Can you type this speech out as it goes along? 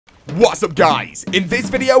What's up guys? In this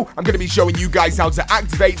video, I'm going to be showing you guys how to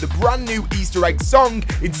activate the brand new Easter egg song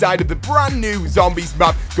inside of the brand new Zombies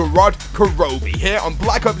map, GOROD KROVI, here on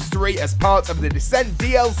Black Ops 3 as part of the Descent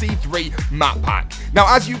DLC 3 map pack. Now,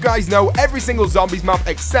 as you guys know, every single Zombies map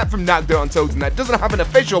except from Nagdo and Totem that doesn't have an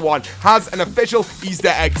official one has an official Easter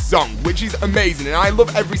egg song, which is amazing, and I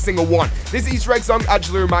love every single one. This Easter egg song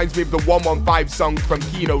actually reminds me of the 115 song from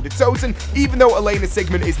Kino to Totem. Even though Elena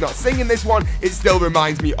Sigmund is not singing this one, it still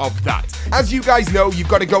reminds me of that. As you guys know, you've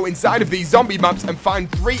got to go inside of these zombie maps and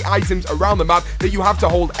find 3 items around the map that you have to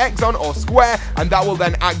hold X on or square, and that will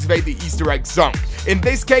then activate the Easter egg song. In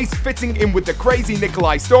this case, fitting in with the crazy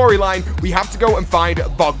Nikolai storyline, we have to go and find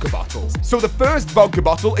vodka bottles. So the first vodka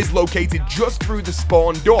bottle is located just through the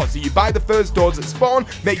spawn door. So you buy the first doors at spawn,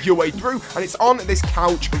 make your way through, and it's on this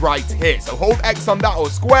couch right here. So hold X on that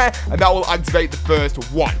or square, and that will activate the first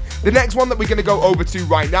one. The next one that we're going to go over to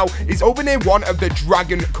right now is over near one of the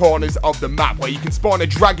dragon corners of the map, where you can spawn a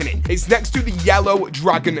dragon in. It's next to the yellow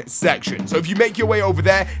dragon section. So if you make your way over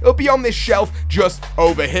there, it'll be on this shelf just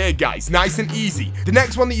over here, guys. Nice and easy. The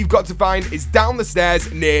next one that you've got to find is down the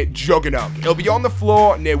stairs near Juggernaut. It'll be on the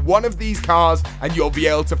floor near one of these cars, and you'll be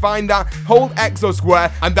able to find that. Hold X or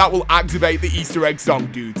square, and that will activate the Easter egg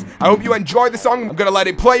song, dudes. I hope you enjoy the song. I'm going to let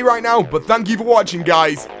it play right now, but thank you for watching,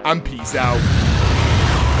 guys, and peace out.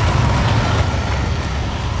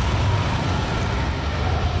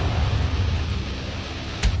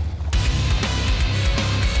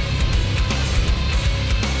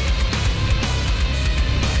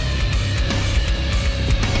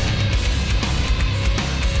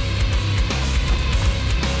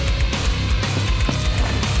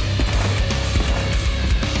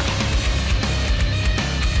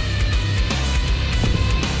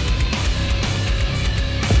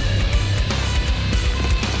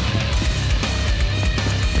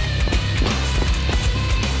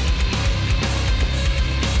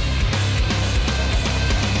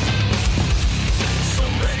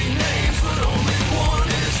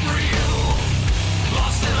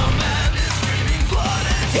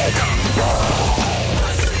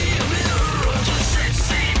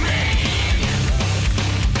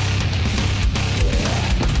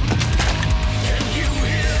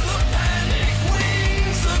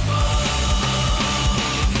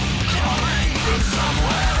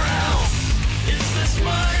 Somewhere else, is this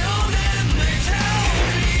my